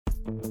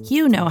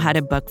You know how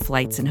to book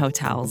flights and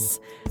hotels.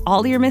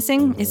 All you're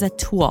missing is a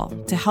tool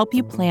to help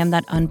you plan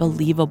that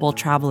unbelievable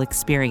travel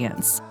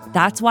experience.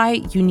 That's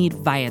why you need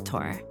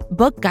Viator.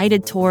 Book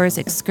guided tours,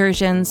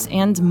 excursions,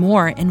 and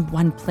more in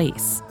one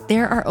place.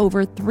 There are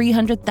over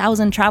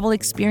 300,000 travel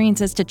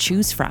experiences to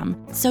choose from,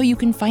 so you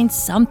can find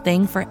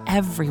something for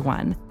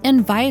everyone.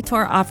 And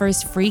Viator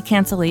offers free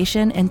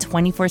cancellation and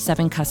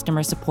 24/7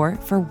 customer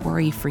support for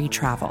worry-free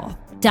travel.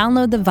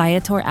 Download the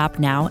Viator app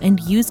now and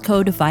use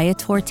code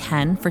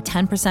Viator10 for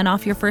 10%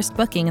 off your first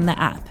booking in the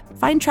app.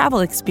 Find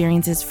travel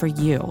experiences for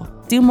you.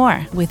 Do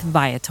more with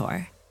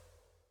Viator.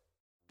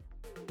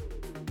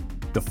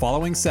 The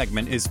following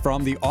segment is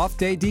from the Off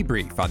Day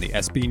Debrief on the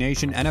SB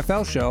Nation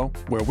NFL Show,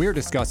 where we're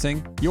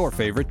discussing your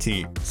favorite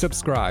team.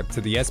 Subscribe to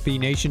the SB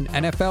Nation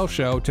NFL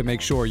Show to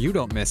make sure you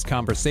don't miss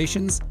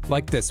conversations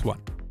like this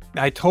one.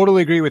 I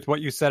totally agree with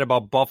what you said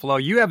about Buffalo.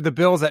 You have the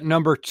Bills at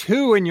number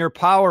 2 in your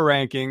power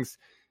rankings.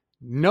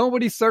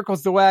 Nobody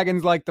circles the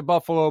wagons like the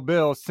Buffalo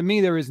Bills. To me,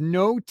 there is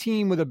no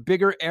team with a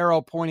bigger arrow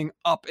pointing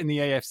up in the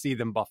AFC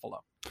than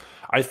Buffalo.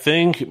 I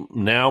think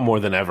now more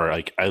than ever,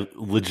 like I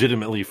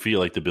legitimately feel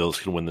like the Bills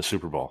can win the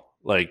Super Bowl.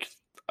 Like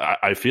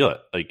I feel it.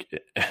 Like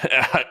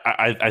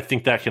I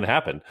think that can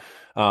happen.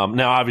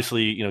 Now,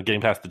 obviously, getting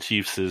past the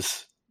Chiefs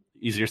is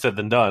easier said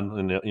than done,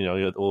 and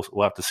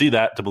we'll have to see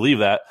that to believe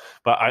that.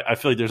 But I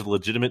feel like there's a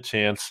legitimate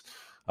chance.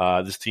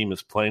 This team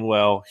is playing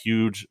well,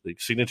 huge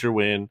signature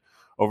win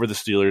over the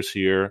Steelers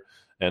here.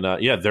 And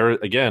they're,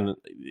 again,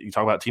 you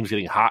talk about teams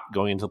getting hot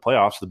going into the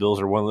playoffs. The Bills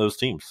are one of those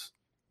teams.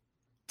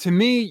 To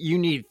me, you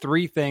need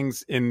 3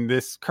 things in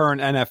this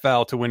current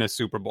NFL to win a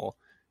Super Bowl.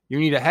 You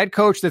need a head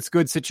coach that's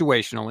good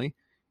situationally.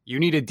 You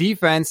need a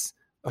defense,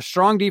 a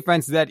strong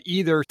defense that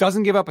either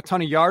doesn't give up a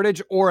ton of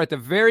yardage or at the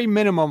very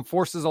minimum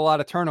forces a lot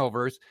of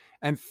turnovers.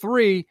 And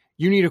 3,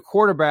 you need a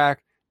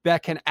quarterback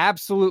that can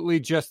absolutely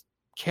just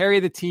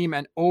carry the team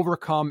and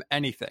overcome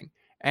anything.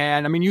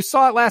 And, you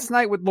saw it last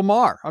night with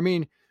Lamar.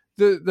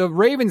 The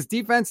Ravens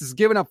defense has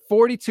given up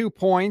 42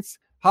 points.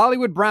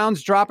 Hollywood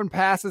Brown's dropping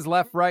passes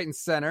left, right, and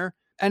center.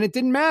 And it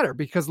didn't matter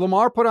because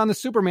Lamar put on the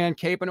Superman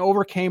cape and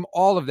overcame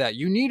all of that.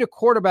 You need a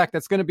quarterback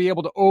that's going to be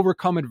able to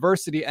overcome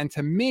adversity. And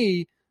to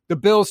me, the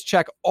Bills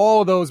check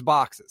all those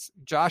boxes.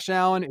 Josh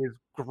Allen is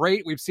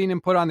great. We've seen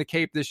him put on the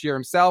cape this year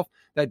himself.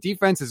 That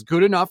defense is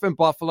good enough in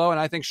Buffalo. And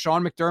I think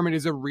Sean McDermott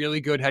is a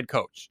really good head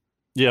coach.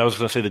 Yeah, I was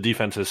going to say the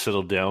defense has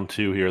settled down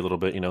too here a little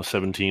bit,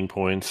 17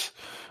 points,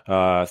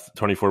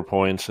 24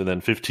 points, and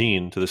then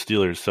 15 to the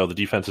Steelers. So the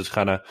defense is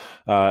kind of,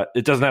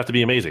 it doesn't have to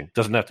be amazing. It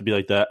doesn't have to be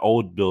like that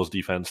old Bills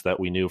defense that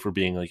we knew for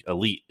being like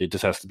elite. It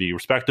just has to be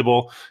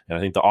respectable. And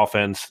I think the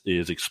offense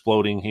is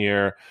exploding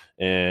here,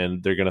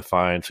 and they're going to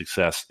find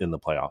success in the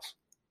playoffs.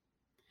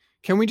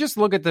 Can we just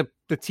look at the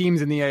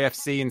teams in the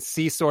AFC and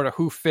see sort of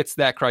who fits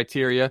that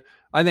criteria?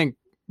 I think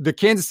the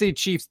Kansas City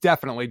Chiefs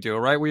definitely do,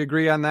 right? We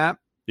agree on that?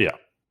 Yeah.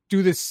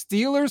 Do the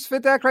Steelers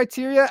fit that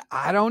criteria?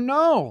 I don't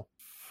know.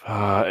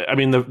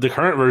 The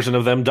current version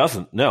of them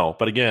doesn't. No,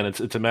 but again,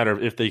 it's a matter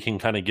of if they can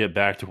kind of get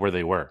back to where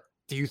they were.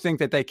 Do you think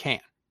that they can?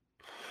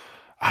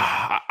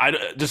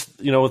 I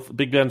just, with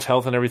Big Ben's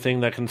health and everything,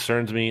 that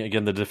concerns me.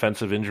 Again, the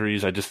defensive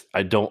injuries,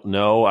 I don't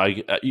know.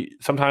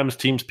 Sometimes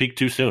teams peak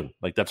too soon.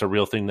 Like that's a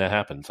real thing that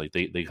happens. Like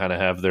they kind of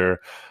have their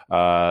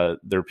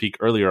peak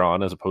earlier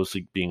on as opposed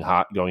to being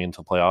hot going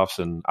into the playoffs.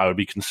 And I would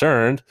be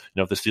concerned,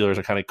 if the Steelers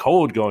are kind of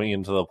cold going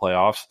into the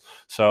playoffs.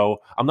 So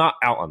I'm not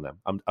out on them.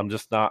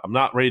 I'm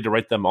not ready to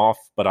write them off,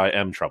 but I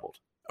am troubled.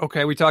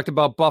 Okay, we talked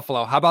about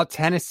Buffalo. How about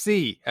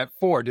Tennessee at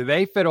 4? Do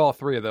they fit all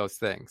 3 of those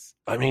things?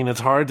 It's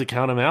hard to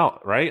count him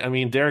out,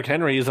 right? Derrick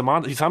Henry is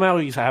he's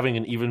having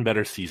an even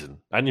better season.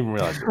 I didn't even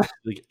realize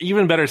it.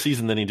 Even better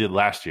season than he did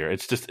last year.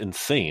 It's just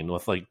insane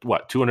with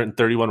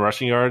 231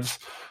 rushing yards.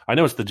 I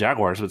know it's the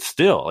Jaguars, but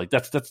still,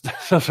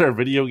 those are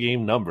video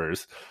game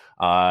numbers.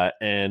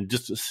 And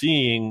just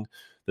seeing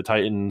the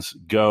Titans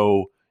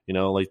go,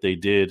 like they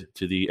did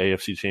to the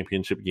AFC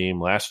Championship game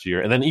last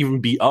year, and then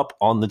even be up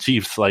on the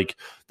Chiefs.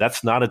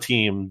 That's not a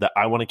team that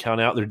I want to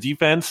count out. Their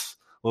defense,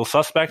 a little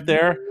suspect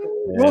there.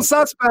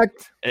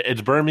 Suspect.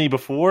 It's burned me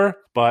before,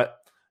 but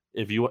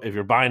if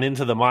you're buying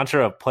into the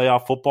mantra of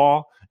playoff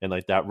football and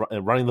that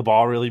running the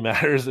ball really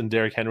matters, and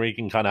Derrick Henry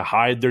can kind of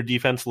hide their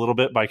defense a little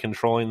bit by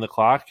controlling the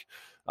clock,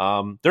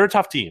 they're a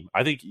tough team.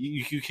 I think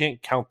you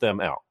can't count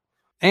them out.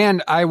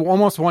 And I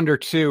almost wonder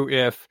too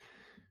if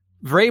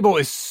Vrabel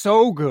is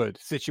so good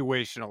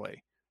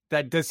situationally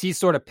that does he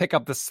sort of pick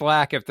up the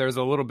slack if there's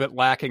a little bit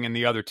lacking in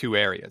the other 2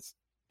 areas?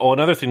 Oh,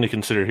 another thing to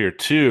consider here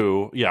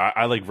too. Yeah,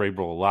 I like Vrabel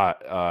a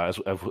lot,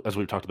 as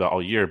we've talked about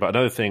all year. But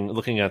another thing,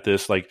 looking at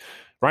this,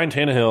 Ryan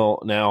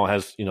Tannehill now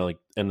has,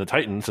 and the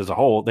Titans as a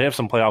whole, they have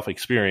some playoff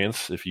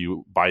experience, if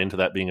you buy into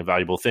that being a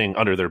valuable thing,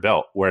 under their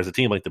belt. Whereas a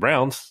team like the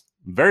Browns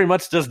very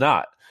much does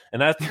not.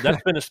 And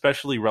that's been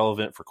especially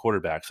relevant for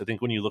quarterbacks. I think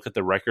when you look at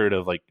the record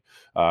of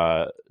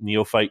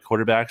neophyte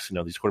quarterbacks,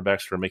 these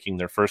quarterbacks who are making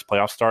their first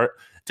playoff start,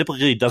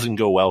 typically it doesn't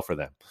go well for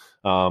them.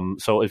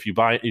 So if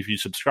you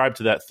subscribe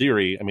to that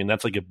theory,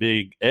 that's a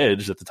big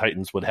edge that the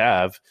Titans would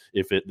have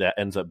if that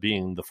ends up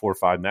being the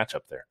 4-5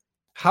 matchup there.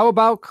 How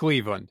about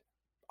Cleveland?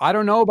 I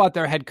don't know about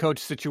their head coach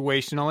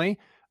situationally.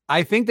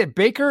 I think that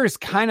Baker is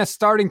kind of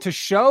starting to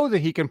show that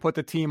he can put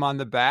the team on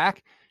the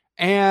back.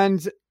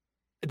 And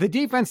the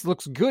defense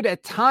looks good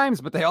at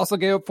times, but they also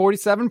gave up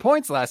 47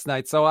 points last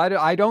night. So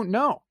I don't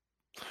know.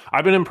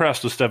 I've been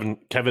impressed with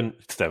Kevin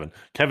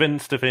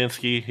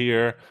Stefanski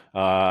here.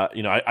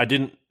 I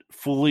didn't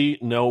fully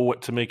know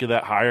what to make of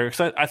that hire,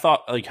 because I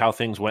thought like how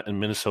things went in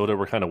Minnesota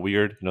were kind of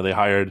weird. They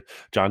hired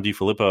John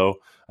DeFilippo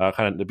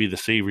kind of to be the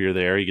savior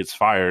there. He gets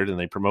fired, and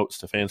they promote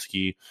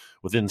Stefanski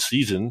within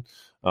season,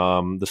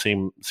 the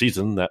same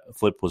season that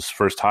Flip was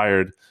first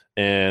hired.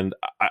 And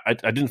I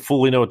didn't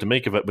fully know what to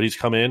make of it, but he's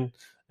come in,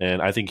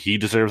 and I think he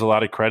deserves a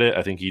lot of credit.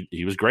 I think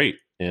he was great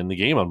in the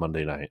game on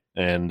Monday night.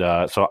 And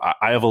so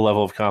I have a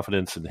level of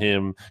confidence in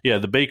him. Yeah,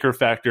 the Baker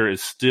factor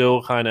is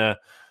still kind of,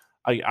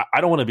 I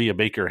don't want to be a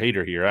Baker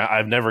hater here.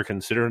 I've never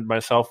considered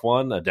myself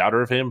a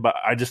doubter of him, but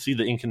I just see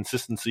the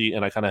inconsistency,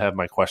 and I kind of have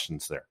my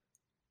questions there.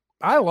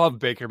 I love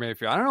Baker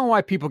Mayfield. I don't know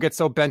why people get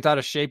so bent out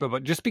of shape,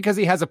 but just because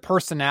he has a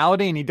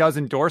personality and he does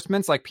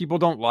endorsements, like people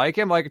don't like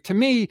him. Like, to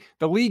me,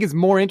 the league is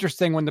more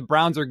interesting when the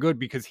Browns are good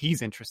because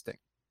he's interesting.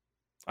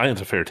 I think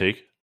it's a fair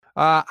take.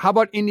 How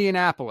about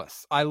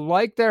Indianapolis? I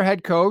like their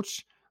head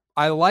coach.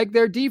 I like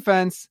their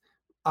defense.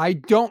 I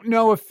don't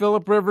know if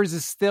Phillip Rivers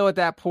is still at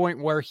that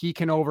point where he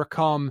can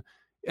overcome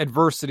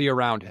adversity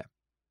around him.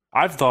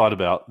 I've thought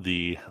about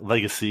the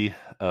legacy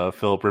of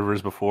Phillip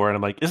Rivers before, and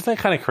I'm like, isn't that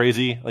kind of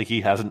crazy? Like,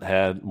 he hasn't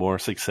had more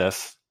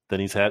success than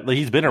he's had. Like,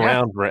 he's been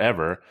around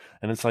forever,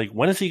 and it's like,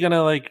 when is he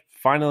gonna like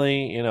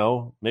finally,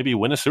 maybe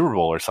win a Super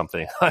Bowl or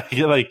something?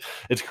 Like,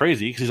 it's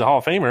crazy because he's a Hall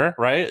of Famer,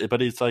 right?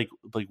 But it's like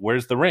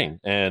where's the ring?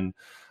 And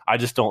I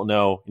just don't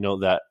know,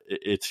 that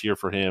it's here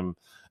for him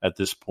at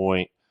this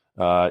point.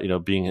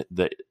 Being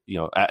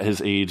at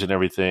his age and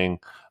everything.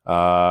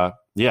 I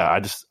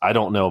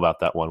don't know about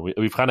that one.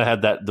 We've kind of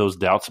had those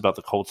doubts about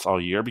the Colts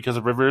all year because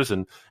of Rivers,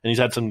 and he's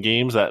had some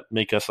games that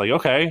make us like,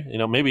 okay,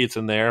 maybe it's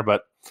in there,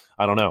 but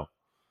I don't know.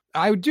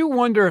 I do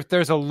wonder if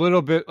there's a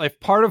little bit, like,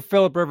 part of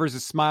Phillip Rivers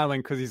is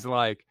smiling because he's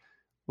like,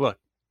 look,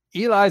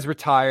 Eli's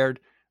retired.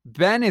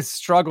 Ben is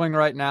struggling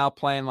right now,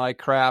 playing like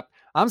crap.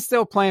 I'm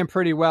still playing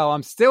pretty well.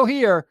 I'm still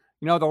here.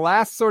 The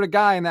last sort of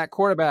guy in that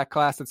quarterback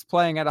class that's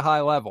playing at a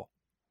high level.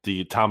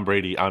 The Tom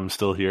Brady, I'm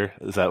still here.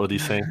 Is that what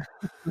he's saying?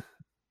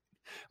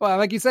 Well,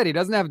 like you said, he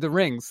doesn't have the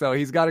ring, so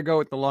he's got to go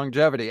with the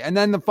longevity. And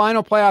then the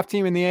final playoff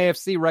team in the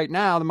AFC right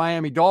now, the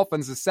Miami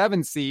Dolphins, the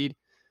 7th seed.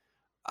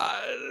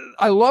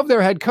 I love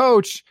their head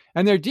coach,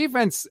 and their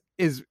defense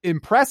is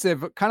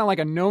impressive, kind of like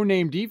a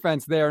no-name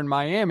defense there in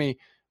Miami.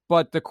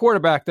 But the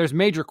quarterback, there's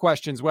major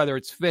questions whether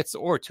it's Fitz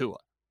or Tua.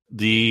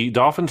 The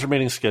Dolphins'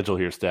 remaining schedule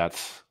here,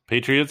 stats.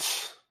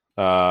 Patriots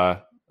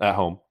at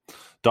home.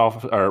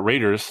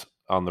 Raiders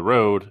on the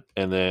road,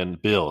 and then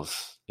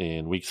Bills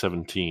in week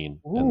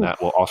 17. Ooh. And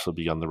that will also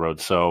be on the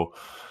road. So,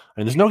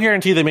 there's no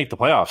guarantee they make the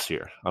playoffs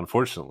here,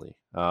 unfortunately.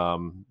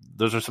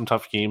 Those are some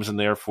tough games in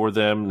there for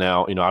them.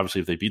 Now,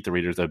 obviously if they beat the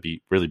Raiders, that'd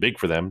be really big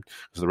for them,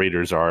 because the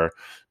Raiders are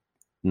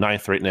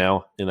 9th right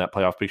now in that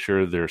playoff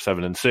picture. They're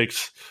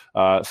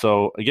 7-6.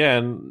 So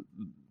again,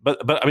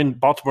 but I mean,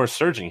 Baltimore's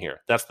surging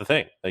here. That's the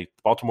thing. Like,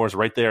 Baltimore's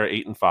right there,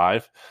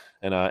 8-5.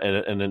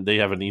 And then they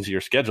have an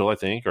easier schedule, I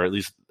think, or at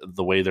least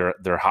the way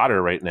they're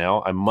hotter right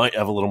now. I might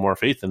have a little more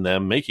faith in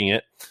them making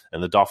it,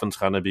 and the Dolphins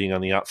kind of being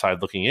on the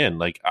outside looking in.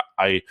 Like,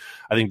 I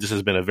think this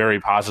has been a very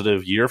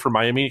positive year for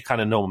Miami, kind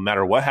of no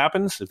matter what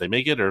happens, if they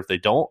make it or if they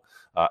don't.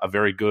 A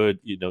very good,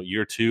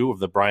 year 2 of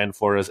the Brian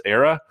Flores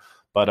era.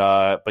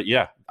 But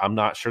yeah, I'm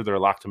not sure they're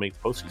locked to make the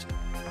postseason.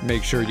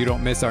 Make sure you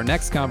don't miss our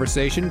next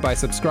conversation by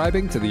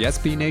subscribing to the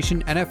SB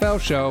Nation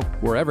NFL show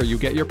wherever you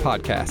get your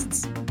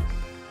podcasts.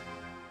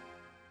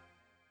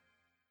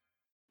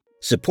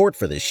 Support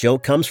for this show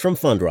comes from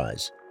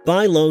Fundrise.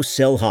 Buy low,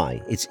 sell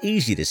high. It's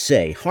easy to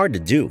say, hard to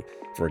do.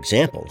 For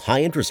example,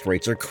 high interest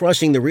rates are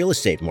crushing the real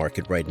estate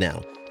market right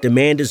now.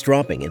 Demand is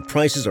dropping and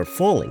prices are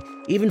falling,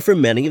 even for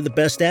many of the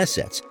best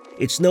assets.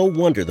 It's no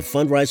wonder the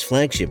Fundrise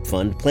Flagship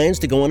Fund plans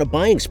to go on a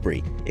buying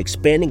spree,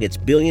 expanding its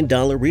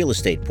billion-dollar real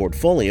estate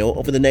portfolio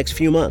over the next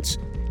few months.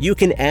 You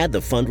can add the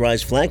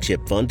Fundrise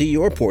Flagship Fund to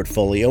your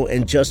portfolio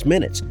in just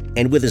minutes,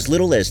 and with as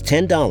little as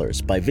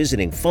 $10 by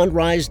visiting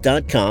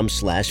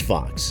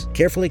fundrise.com/Fox.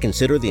 Carefully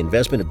consider the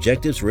investment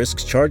objectives,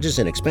 risks, charges,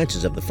 and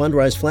expenses of the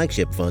Fundrise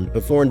Flagship Fund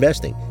before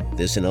investing.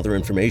 This and other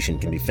information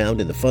can be found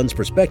in the fund's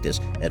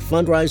prospectus at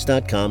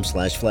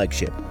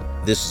fundrise.com/flagship.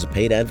 This is a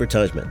paid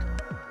advertisement.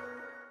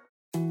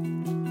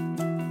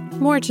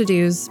 More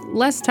to-dos,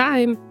 less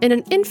time, and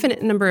an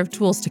infinite number of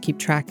tools to keep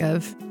track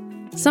of.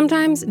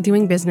 Sometimes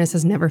doing business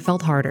has never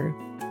felt harder,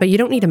 but you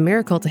don't need a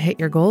miracle to hit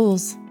your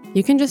goals.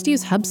 You can just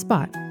use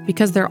HubSpot,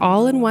 because their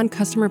all-in-one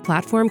customer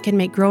platform can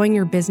make growing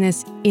your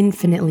business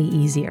infinitely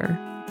easier.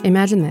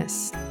 Imagine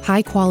this: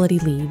 high-quality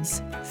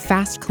leads,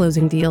 fast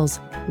closing deals,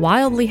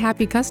 wildly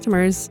happy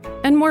customers,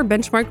 and more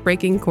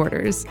benchmark-breaking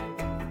quarters.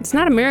 It's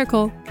not a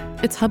miracle,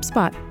 it's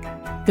HubSpot.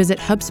 Visit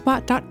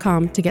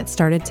HubSpot.com to get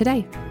started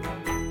today.